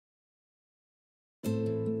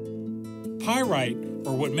Pyrite,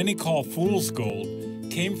 or what many call fool's gold,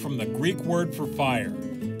 came from the Greek word for fire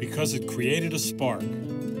because it created a spark,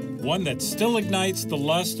 one that still ignites the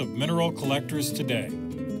lust of mineral collectors today.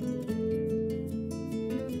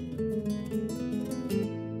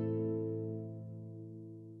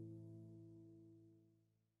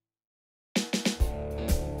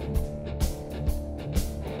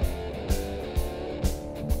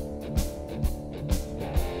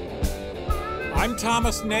 I'm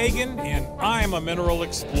Thomas Nagin, and I'm a mineral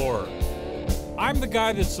explorer. I'm the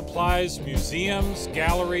guy that supplies museums,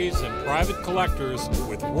 galleries, and private collectors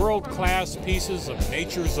with world-class pieces of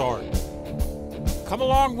nature's art. Come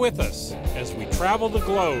along with us as we travel the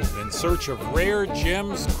globe in search of rare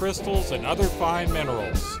gems, crystals, and other fine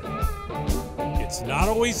minerals. It's not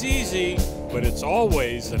always easy, but it's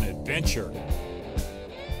always an adventure.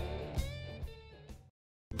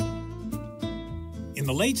 In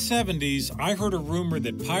the late 70s, I heard a rumor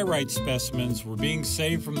that pyrite specimens were being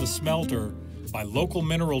saved from the smelter by local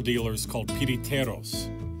mineral dealers called piriteros.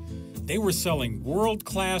 They were selling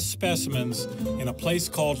world-class specimens in a place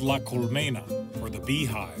called La Colmena, or the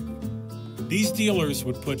Beehive. These dealers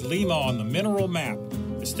would put Lima on the mineral map,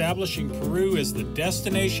 establishing Peru as the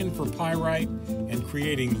destination for pyrite and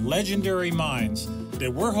creating legendary mines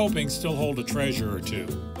that we're hoping still hold a treasure or two.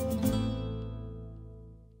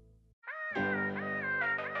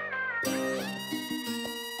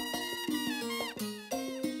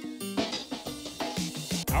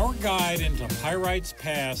 Our guide into Pyrite's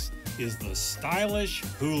past is the stylish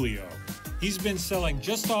Julio. He's been selling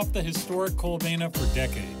just off the historic Colmena for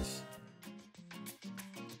decades.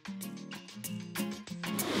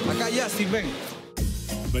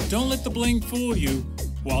 But don't let the bling fool you.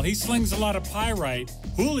 While he slings a lot of pyrite,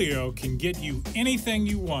 Julio can get you anything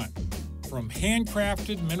you want, from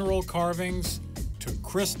handcrafted mineral carvings to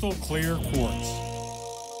crystal clear quartz.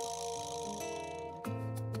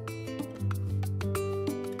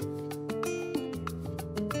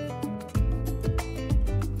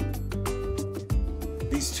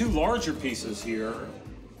 These two larger pieces here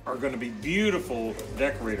are going to be beautiful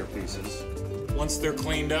decorator pieces. Once they're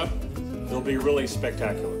cleaned up, they'll be really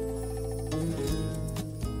spectacular.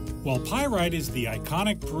 While pyrite is the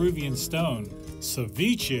iconic Peruvian stone,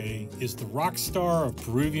 ceviche is the rock star of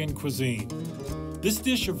Peruvian cuisine. This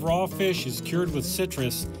dish of raw fish is cured with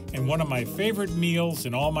citrus and one of my favorite meals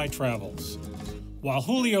in all my travels. While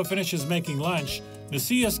Julio finishes making lunch,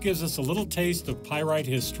 Macias gives us a little taste of pyrite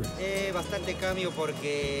history. Bastante cambio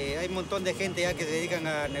porque hay un montón de gente ya que se dedican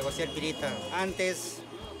a negociar pirita. Antes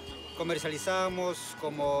comercializábamos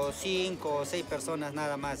como 5 o 6 personas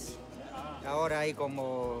nada más. Ahora hay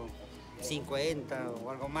como 50 o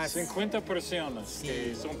algo más. 50 personas sí,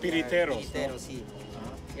 que son piriteros. Piriteros, ¿no? Sí.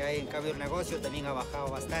 Ya en cambio el negocio también ha bajado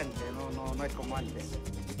bastante, no es como antes.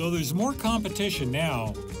 Though there's more competition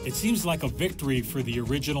now, it seems like a victory for the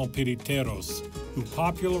original piriteros, who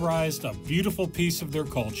popularized a beautiful piece of their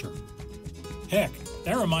culture. Heck,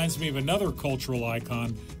 that reminds me of another cultural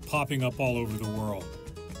icon popping up all over the world.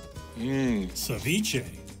 Ceviche.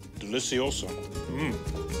 Delicioso.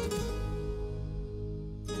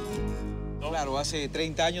 Claro, hace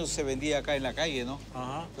 30 años se vendía acá en la calle, ¿no?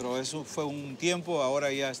 Ajá. Pero eso fue un tiempo,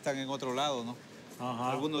 ahora ya están en otro lado, ¿no?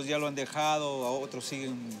 Ajá. Algunos ya lo han dejado, otros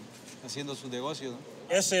siguen haciendo sus negocios,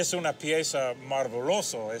 ¿no? Esa es una pieza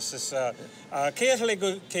maravillosa. ¿Qué es lo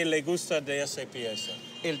que le gusta de esa pieza?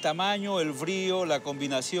 El tamaño, el brillo, la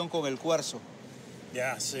combinación con el cuarzo.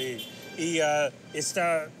 Ya, sí. Y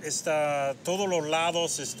todos los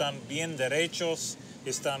lados están bien derechos,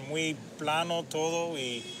 están muy plano todo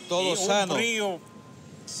y sano. Un brillo,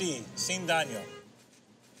 sí, sin daño.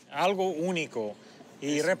 Algo único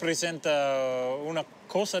y representa una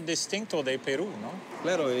cosa distinta de Perú, ¿no?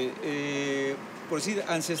 Claro, por decir,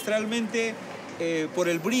 ancestralmente, por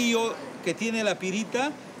el brillo que tiene la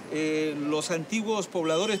pirita, los antiguos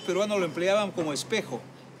pobladores peruanos lo empleaban como espejo.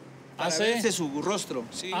 Para verse su rostro.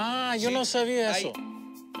 Sí. Yo no sabía eso.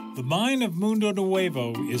 The mine of Mundo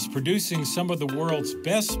Nuevo is producing some of the world's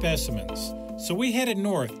best specimens, so we headed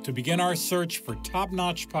north to begin our search for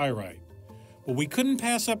top-notch pyrite. But we couldn't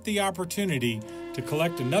pass up the opportunity to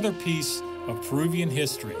collect another piece of Peruvian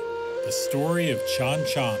history, the story of Chan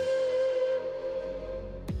Chan.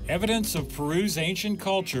 Evidence of Peru's ancient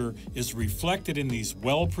culture is reflected in these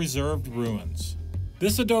well-preserved ruins.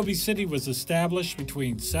 This adobe city was established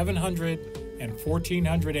between 700 and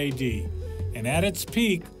 1400 AD, and at its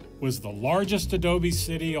peak was the largest adobe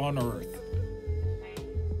city on Earth.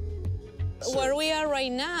 Where we are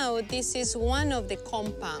right now, this is one of the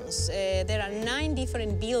compounds. There are 9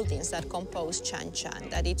 different buildings that compose Chan Chan,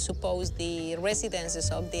 that it's supposed the residences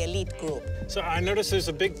of the elite group. So I noticed there's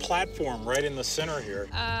a big platform right in the center here.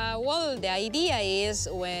 Well, the idea is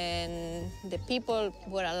when the people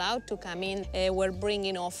were allowed to come in, were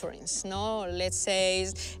bringing offerings, no? Let's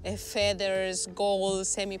say feathers, gold,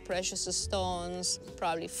 semi-precious stones,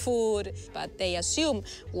 probably food, but they assume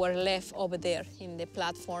were left over there in the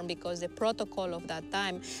platform because the protocol of that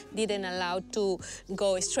time didn't allow to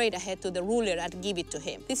go straight ahead to the ruler and give it to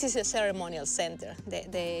him. This is a ceremonial center.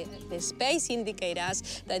 The space indicates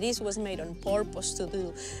us that this was made on purpose to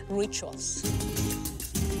do rituals.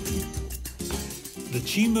 The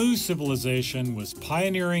Chimu civilization was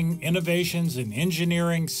pioneering innovations in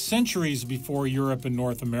engineering centuries before Europe and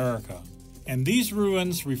North America. And these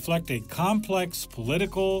ruins reflect a complex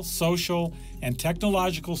political, social, and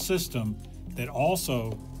technological system that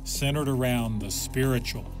also centered around the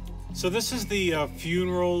spiritual. So this is the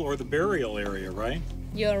funeral or the burial area, right?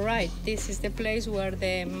 You're right. This is the place where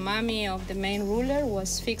the mummy of the main ruler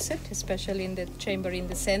was fixed, especially in the chamber in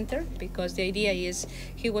the center, because the idea is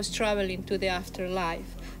he was traveling to the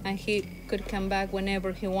afterlife and he could come back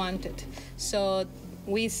whenever he wanted. So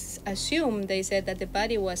we assume, they said, that the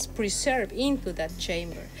body was preserved into that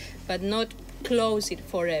chamber, but not close it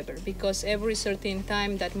forever, because every certain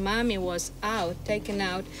time that mummy was taken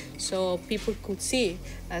out, so people could see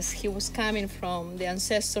as he was coming from the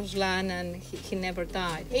ancestors' land and he never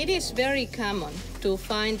died. It is very common to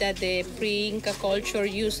find that the pre-Inca culture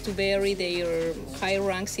used to bury their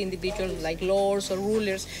high-ranks individuals like lords or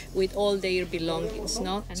rulers with all their belongings,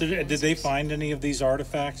 no? So did they find any of these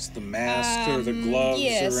artifacts, the mask or the gloves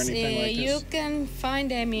yes, or anything like this? You can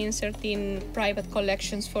find them in certain private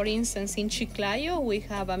collections. For instance, in Chiclayo, we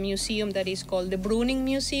have a museum that is called the Bruning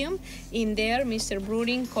Museum. In there, Mr.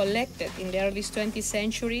 Bruning collected, in the early 20th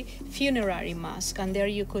century, funerary masks, and there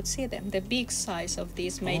you could see them, the big size of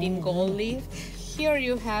this made in gold leaf. Here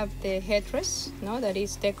you have the headdress, no, that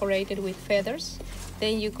is decorated with feathers.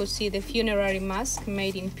 Then you could see the funerary mask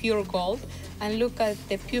made in pure gold. And look at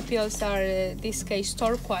the pupils are, in this case,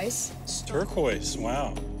 turquoise. Turquoise,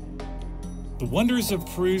 wow. The wonders of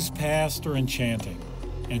Peru's past are enchanting,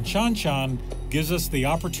 and Chan Chan gives us the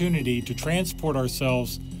opportunity to transport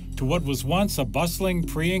ourselves to what was once a bustling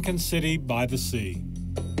pre-Incan city by the sea.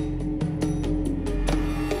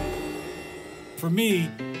 For me,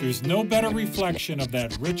 there's no better reflection of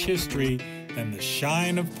that rich history than the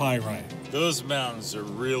shine of pyrite. Those mountains are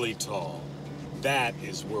really tall. That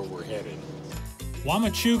is where we're headed.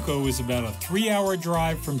 Huamachuco is about a 3-hour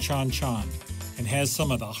drive from Chan Chan and has some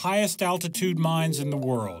of the highest altitude mines in the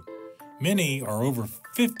world. Many are over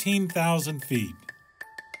 15,000 feet.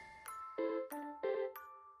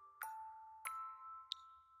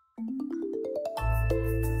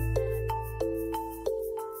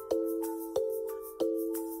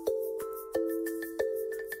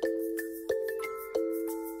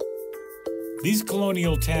 These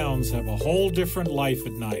colonial towns have a whole different life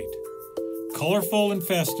at night. Colorful and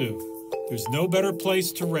festive, there's no better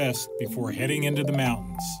place to rest before heading into the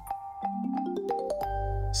mountains.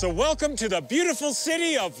 So welcome to the beautiful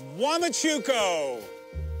city of Huamachuco.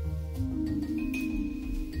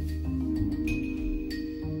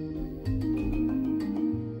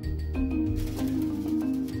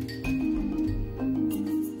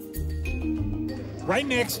 Right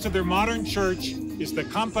next to their modern church is the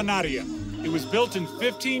Campanaria. It was built in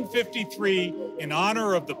 1553 in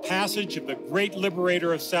honor of the passage of the great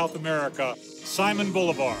liberator of South America, Simon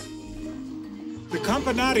Bolivar. The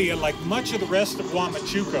Campanaria, like much of the rest of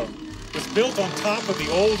Huamachuco, was built on top of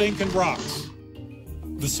the old Incan rocks.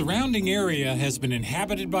 The surrounding area has been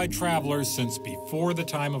inhabited by travelers since before the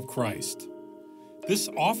time of Christ. This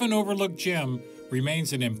often overlooked gem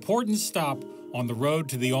remains an important stop on the road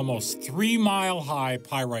to the almost 3-mile-high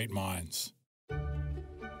pyrite mines.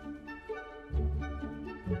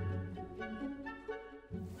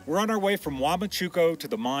 We're on our way from Huamachuco to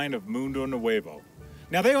the mine of Mundo Nuevo.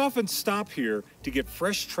 Now, they often stop here to get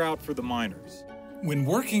fresh trout for the miners. When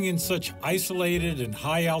working in such isolated and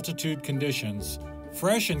high-altitude conditions,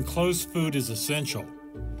 fresh and close food is essential.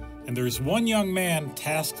 And there's one young man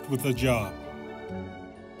tasked with the job.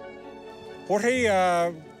 Jorge,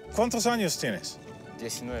 ¿cuántos años tienes?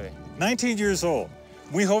 19. 19 years old.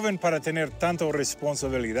 Muy joven para tener tanta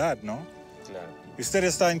responsabilidad, ¿no? Claro. ¿Usted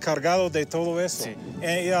está encargado de todo eso? Sí.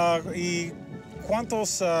 ¿Y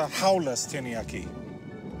cuántos jaulas tiene aquí?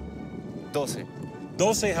 12.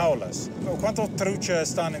 12 jaulas. ¿Cuántos truchas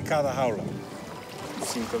están en cada jaula?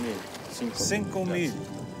 5.000. 5,000.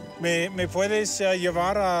 ¿Me puedes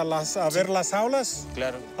llevar a ver las aulas?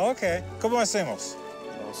 Claro. Ok. ¿Cómo hacemos?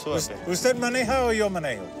 No, súbase. ¿Usted maneja o yo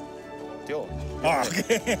manejo? Yo. Oh,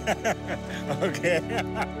 okay. Okay.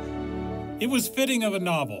 It was fitting of a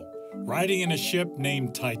novel, riding in a ship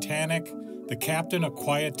named Titanic, the captain a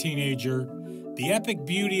quiet teenager, the epic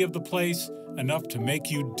beauty of the place enough to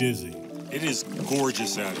make you dizzy. It is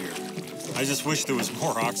gorgeous out here. I just wish there was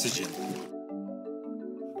more oxygen.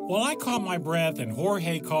 While I caught my breath and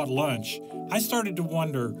Jorge caught lunch, I started to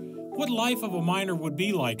wonder what life of a miner would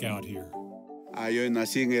be like out here. Yo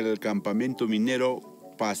nací en el campamento minero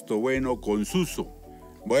Pasto Bueno con Suso.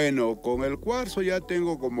 Bueno, con el cuarzo ya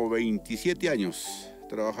tengo como 27 años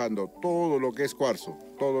trabajando todo lo que es cuarzo,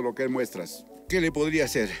 todo lo que es muestras. ¿Qué le podría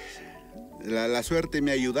hacer? La suerte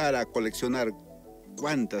me ayudara a coleccionar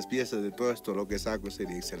cuántas piezas de todo esto, lo que saco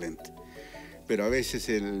sería excelente. Pero a veces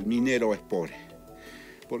el minero es pobre,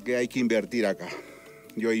 porque hay que invertir acá.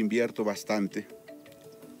 Yo invierto bastante.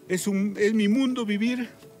 Es mi mundo vivir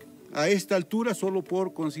a esta altura solo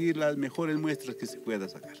por conseguir las mejores muestras que se pueda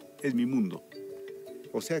sacar. Es mi mundo.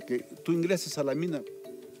 O sea que tú ingresas a la mina,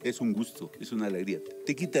 es un gusto, es una alegría.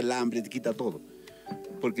 Te quita el hambre, te quita todo.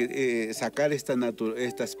 Porque sacar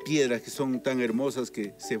estas piedras que son tan hermosas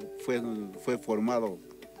que fue formado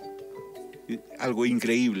algo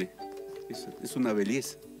increíble. Es una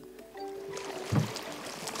belleza.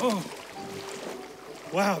 Oh,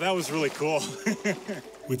 wow, that was really cool.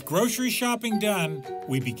 With grocery shopping done,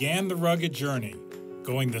 we began the rugged journey,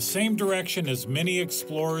 going the same direction as many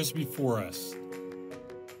explorers before us.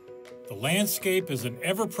 The landscape is an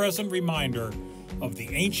ever-present reminder of the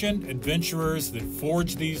ancient adventurers that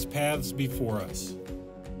forged these paths before us.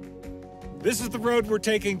 This is the road we're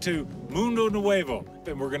taking to Mundo Nuevo,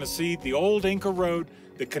 and we're going to see the old Inca road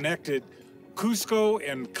that connected Cusco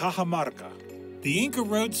and Cajamarca. The Inca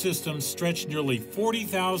road system stretched nearly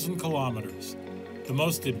 40,000 kilometers, the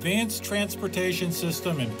most advanced transportation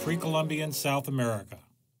system in pre-Columbian South America.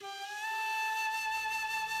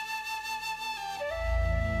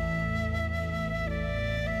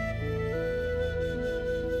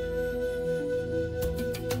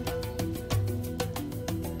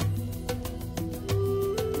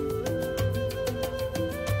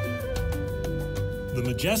 The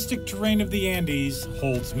majestic terrain of the Andes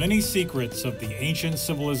holds many secrets of the ancient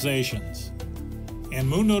civilizations. And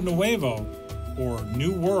Mundo Nuevo, or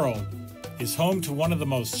New World, is home to one of the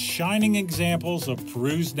most shining examples of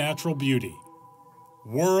Peru's natural beauty,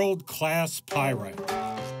 world-class pyrite.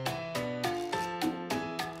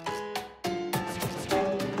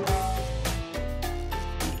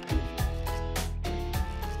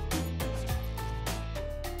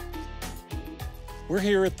 We're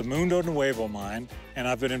here at the Mundo Nuevo mine, and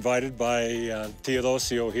I've been invited by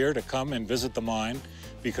Teodosio here to come and visit the mine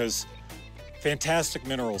because fantastic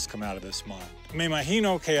minerals come out of this mine. Me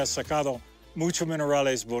imagino que has sacado muchos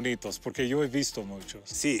minerales bonitos, porque yo he visto muchos.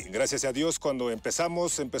 Sí, gracias a Dios, cuando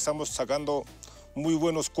empezamos sacando muy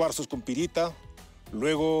buenos cuarzos con pirita,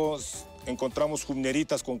 luego encontramos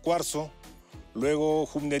jumneritas con cuarzo, luego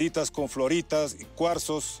jumneritas con floritas y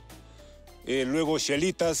cuarzos, luego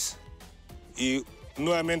shelitas y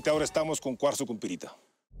nuevamente ahora estamos con cuarzo con pirita.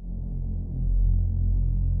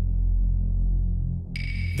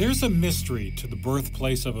 There's a mystery to the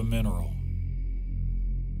birthplace of a mineral.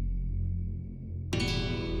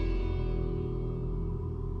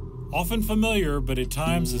 Often familiar, but at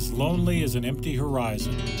times as lonely as an empty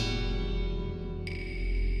horizon.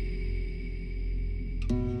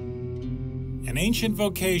 An ancient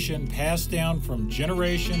vocation passed down from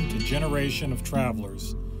generation to generation of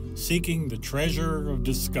travelers, seeking the treasure of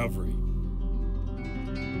discovery.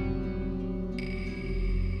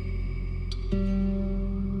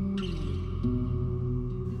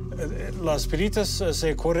 ¿Las piritas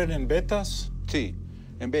se corren en vetas? Sí,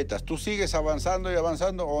 en vetas. Tú sigues avanzando y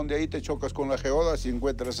avanzando, donde ahí te chocas con la geoda y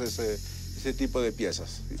encuentras ese tipo de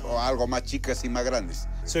piezas, o algo más chicas y más grandes.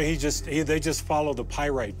 So they just follow the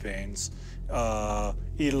pyrite veins.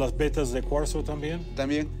 Y las vetas de cuarzo también?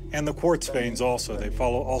 También. And the quartz veins also. They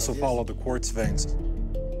follow the quartz veins.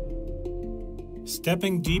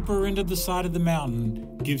 Stepping deeper into the side of the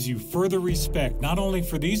mountain gives you further respect not only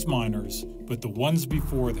for these miners, but the ones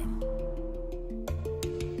before them.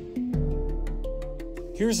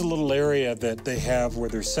 Here's a little area that they have where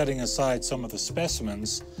they're setting aside some of the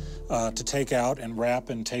specimens to take out and wrap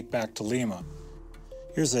and take back to Lima.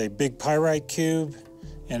 Here's a big pyrite cube,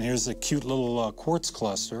 and here's a cute little quartz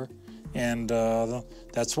cluster, and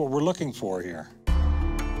that's what we're looking for here.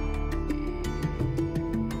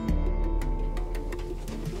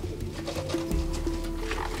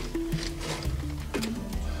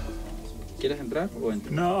 ¿Quieres entrar o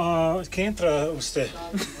entrar? No, que entra usted.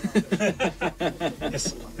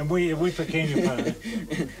 Es muy pequeño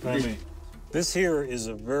para mí. This here is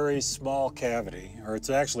a very small cavity, or it's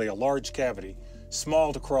actually a large cavity,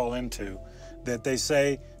 small to crawl into, that they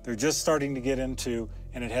say they're just starting to get into,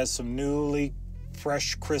 and it has some newly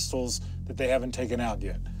fresh crystals that they haven't taken out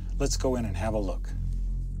yet. Let's go in and have a look.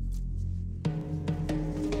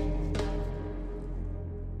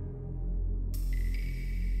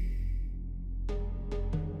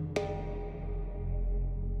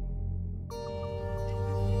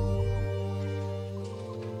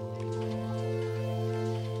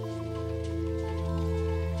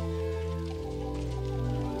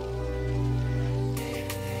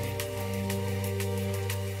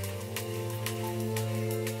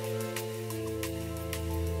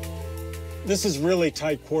 This is really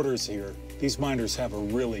tight quarters here. These miners have a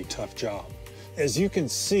really tough job. As you can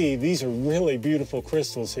see, these are really beautiful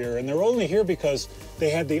crystals here, and they're only here because they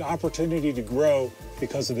had the opportunity to grow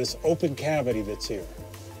because of this open cavity that's here.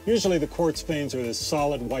 Usually the quartz veins are this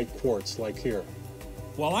solid white quartz like here.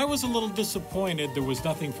 While I was a little disappointed there was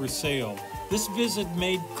nothing for sale, this visit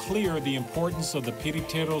made clear the importance of the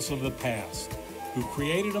piriteros of the past, who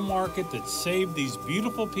created a market that saved these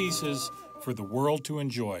beautiful pieces for the world to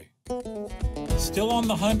enjoy. Still on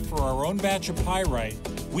the hunt for our own batch of pyrite,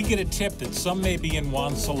 we get a tip that some may be in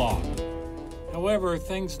Juan Salah. However,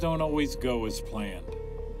 things don't always go as planned.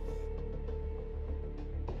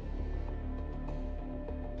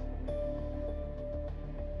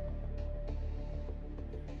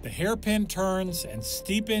 The hairpin turns and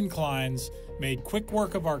steep inclines made quick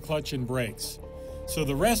work of our clutch and brakes, so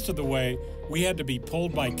the rest of the way we had to be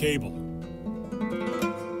pulled by cable.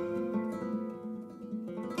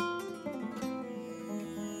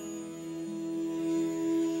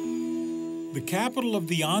 The capital of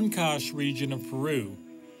the Ancash region of Peru,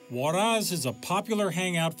 Huaraz is a popular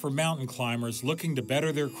hangout for mountain climbers looking to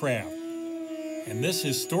better their craft. And this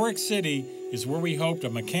historic city is where we hoped a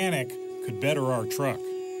mechanic could better our truck.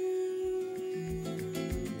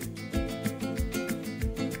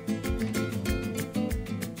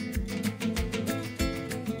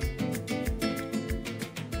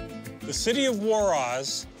 The city of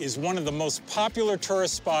Huaraz is one of the most popular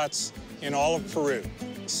tourist spots in all of Peru,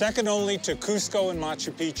 second only to Cusco and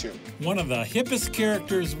Machu Picchu. One of the hippest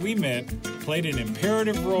characters we met played an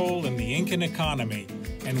imperative role in the Incan economy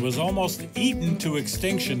and was almost eaten to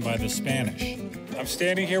extinction by the Spanish. I'm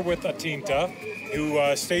standing here with Atinta, who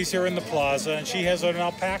stays here in the plaza, and she has an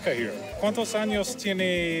alpaca here. ¿Cuántos años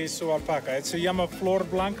tiene su alpaca? ¿Se llama Flor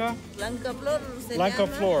Blanca? Blanca Flor. Blanca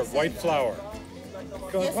Flor, white flower.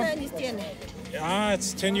 10 años tiene. Ah,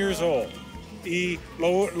 it's 10 years old. Y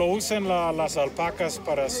lo usan las alpacas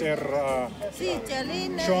para hacer Sí,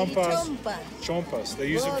 chalina chompas. y chompa. Chompas. They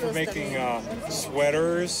use it for Loros making también.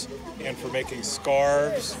 sweaters and for making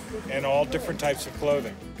scarves and all different types of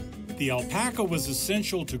clothing. The alpaca was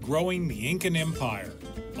essential to growing the Incan Empire,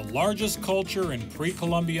 the largest culture in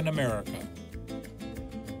pre-Columbian America.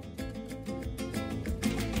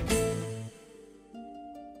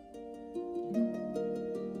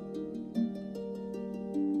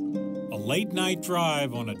 A late-night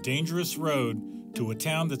drive on a dangerous road to a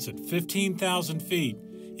town that's at 15,000 feet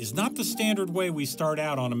is not the standard way we start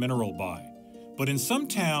out on a mineral buy. But in some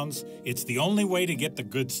towns, it's the only way to get the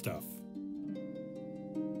good stuff.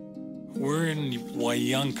 We're in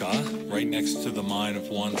Huallanca, right next to the mine of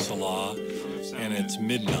Juan Salah, and it's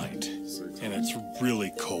midnight, and it's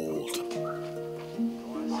really cold.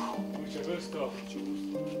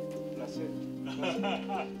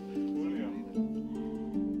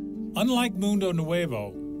 Unlike Mundo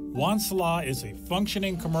Nuevo, Juan Salah is a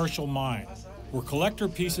functioning commercial mine, where collector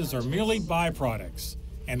pieces are merely byproducts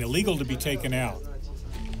and illegal to be taken out.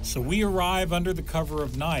 So we arrive under the cover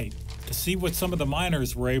of night to see what some of the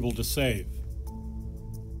miners were able to save.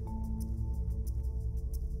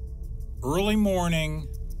 Early morning,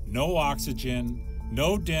 no oxygen,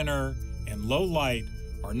 no dinner, and low light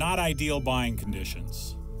are not ideal buying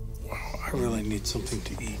conditions. Wow, I really need something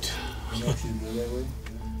to eat.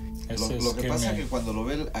 Lo que pasa es que cuando lo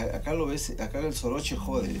ves, acá el soroche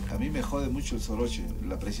jode. A mí me jode mucho el soroche.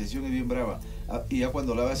 La apreciación es bien brava. Y ya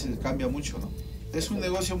cuando la ves cambia mucho, ¿no? Es un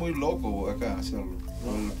negocio muy loco acá hacerlo.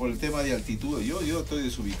 Por el tema de altitud. Yo estoy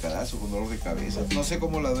desubicadazo con dolor de cabeza. No sé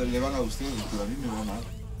cómo le van a ustedes, pero a mí me va mal.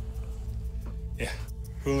 Yeah,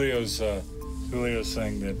 Julio's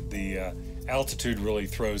saying that the altitude really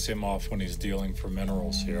throws him off when he's dealing for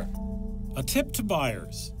minerals here. A tip to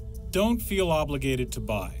buyers: don't feel obligated to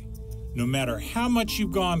buy. No matter how much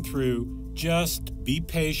you've gone through, just be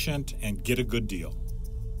patient and get a good deal.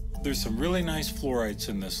 There's some really nice fluorites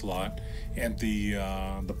in this lot, and the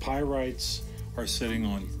pyrites are sitting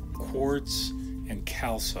on quartz and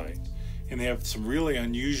calcite, and they have some really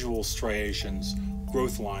unusual striations,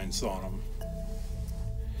 growth lines on them.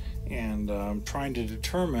 And I'm trying to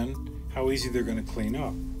determine how easy they're going to clean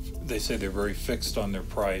up. They say they're very fixed on their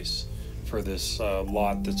price for this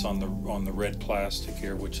lot that's on the red plastic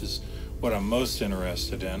here, which is what I'm most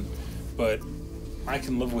interested in. But I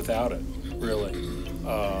can live without it, really,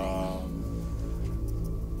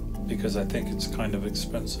 because I think it's kind of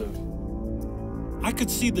expensive. I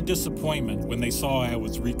could see the disappointment when they saw I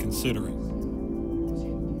was reconsidering.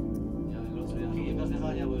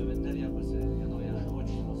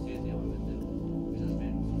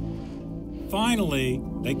 Finally,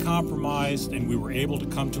 they compromised and we were able to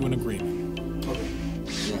come to an agreement.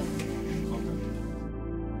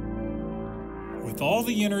 With all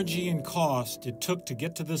the energy and cost it took to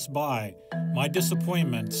get to this buy, my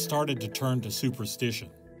disappointment started to turn to superstition.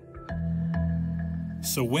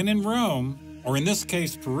 So when in Rome, or in this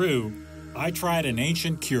case Peru, I tried an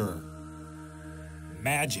ancient cure.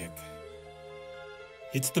 Magic.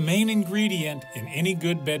 It's the main ingredient in any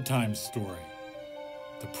good bedtime story.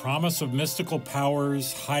 The promise of mystical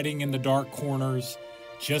powers hiding in the dark corners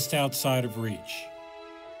just outside of reach.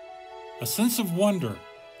 A sense of wonder,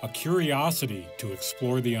 a curiosity to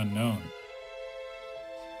explore the unknown.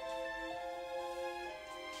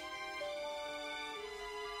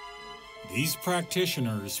 These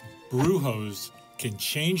practitioners, brujos, can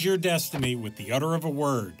change your destiny with the utter of a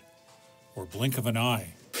word or blink of an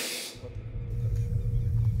eye.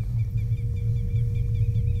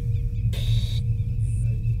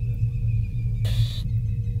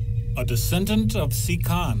 A descendant of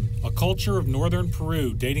Sican, a culture of northern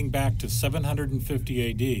Peru dating back to 750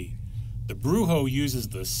 AD, the brujo uses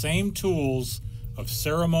the same tools of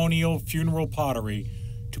ceremonial funeral pottery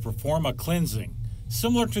to perform a cleansing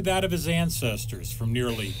similar to that of his ancestors from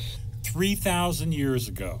nearly 3,000 years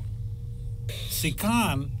ago.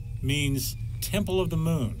 Sican means Temple of the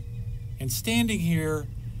Moon, and standing here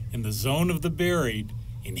in the zone of the buried,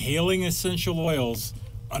 inhaling essential oils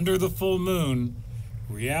under the full moon,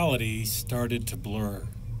 reality started to blur.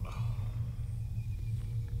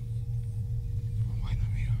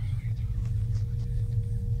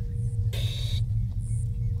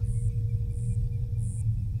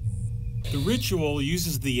 The ritual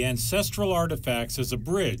uses the ancestral artifacts as a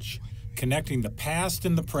bridge, connecting the past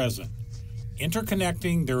and the present,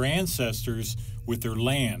 interconnecting their ancestors with their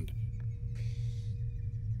land.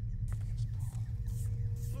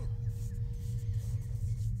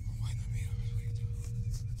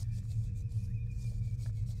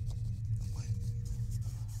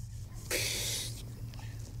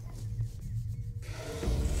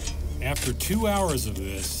 After 2 hours of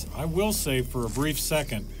this, I will say for a brief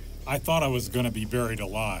second, I thought I was going to be buried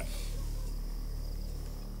alive.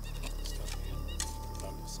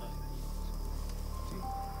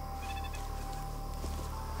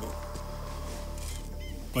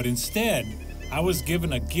 But instead, I was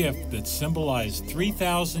given a gift that symbolized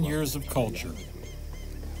 3,000 years of culture.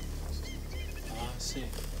 Sí.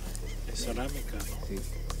 Es cerámica. Sí.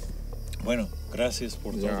 Bueno, gracias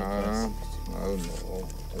por todo.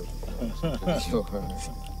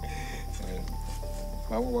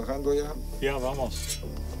 Vamos bajando ya. Ya, vamos.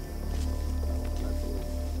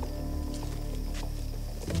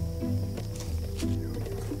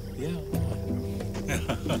 Yeah.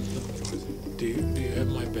 Do you have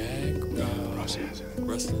my bag?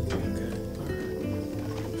 Rustin? Okay.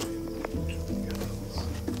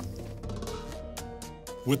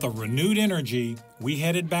 With a renewed energy, we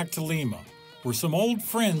headed back to Lima, where some old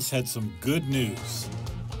friends had some good news.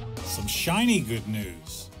 Some shiny good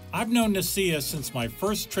news. I've known Nacia since my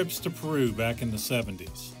first trips to Peru back in the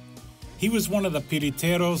 70s. He was one of the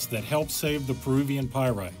piriteros that helped save the Peruvian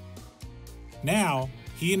pyrite. Now,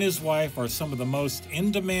 he and his wife are some of the most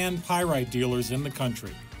in-demand pyrite dealers in the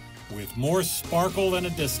country, with more sparkle than a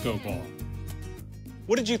disco ball.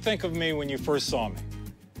 What did you think of me when you first saw me?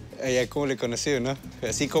 Ya como le conocí, ¿no?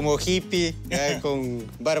 Así como hippie, con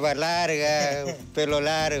barba larga, pelo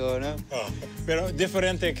largo, ¿no? Pero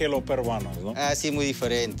diferente que los peruanos, ¿no? Sí, muy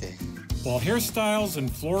diferente. While hairstyles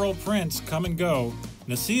and floral prints come and go,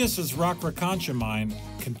 Nacia's Rock Raconcha mine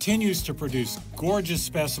continues to produce gorgeous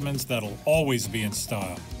specimens that'll always be in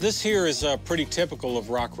style. This here is pretty typical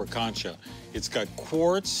of Rock Raconcha. It's got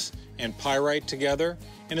quartz and pyrite together,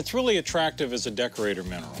 and it's really attractive as a decorator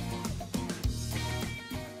mineral.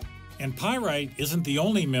 And pyrite isn't the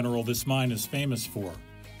only mineral this mine is famous for.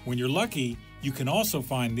 When you're lucky, you can also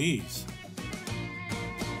find these.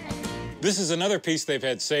 This is another piece they've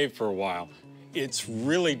had saved for a while. It's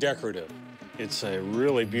really decorative. It's a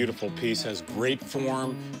really beautiful piece, has great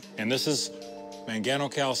form, and this is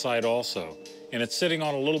manganocalcite also. And it's sitting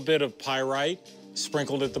on a little bit of pyrite,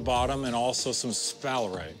 sprinkled at the bottom, and also some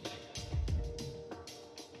sphalerite.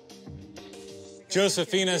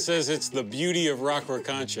 Josefina says it's the beauty of Rockra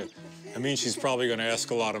Concha. I mean, she's probably going to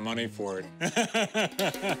ask a lot of money for it.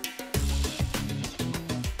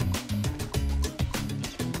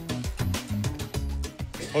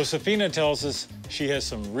 Josefina tells us she has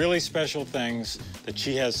some really special things that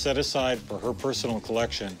she has set aside for her personal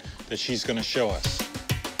collection that she's going to show us.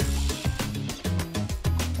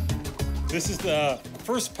 This is the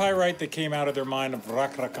first pyrite that came out of their mine of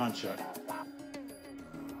Rockra Concha.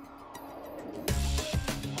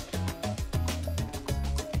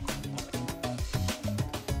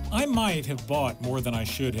 I might have bought more than I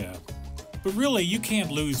should have, but really you can't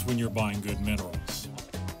lose when you're buying good minerals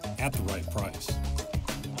at the right price.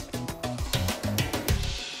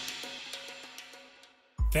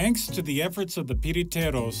 Thanks to the efforts of the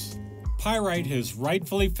PYRITEros, pyrite has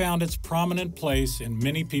rightfully found its prominent place in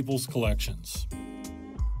many people's collections.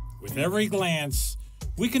 With every glance,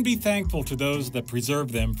 we can be thankful to those that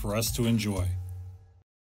preserve them for us to enjoy.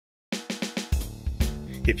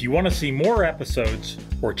 If you want to see more episodes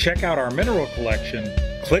or check out our mineral collection,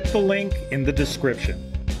 click the link in the description.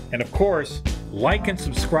 And of course, like and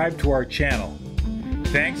subscribe to our channel.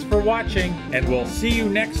 Thanks for watching, and we'll see you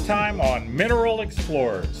next time on Mineral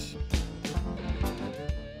Explorers.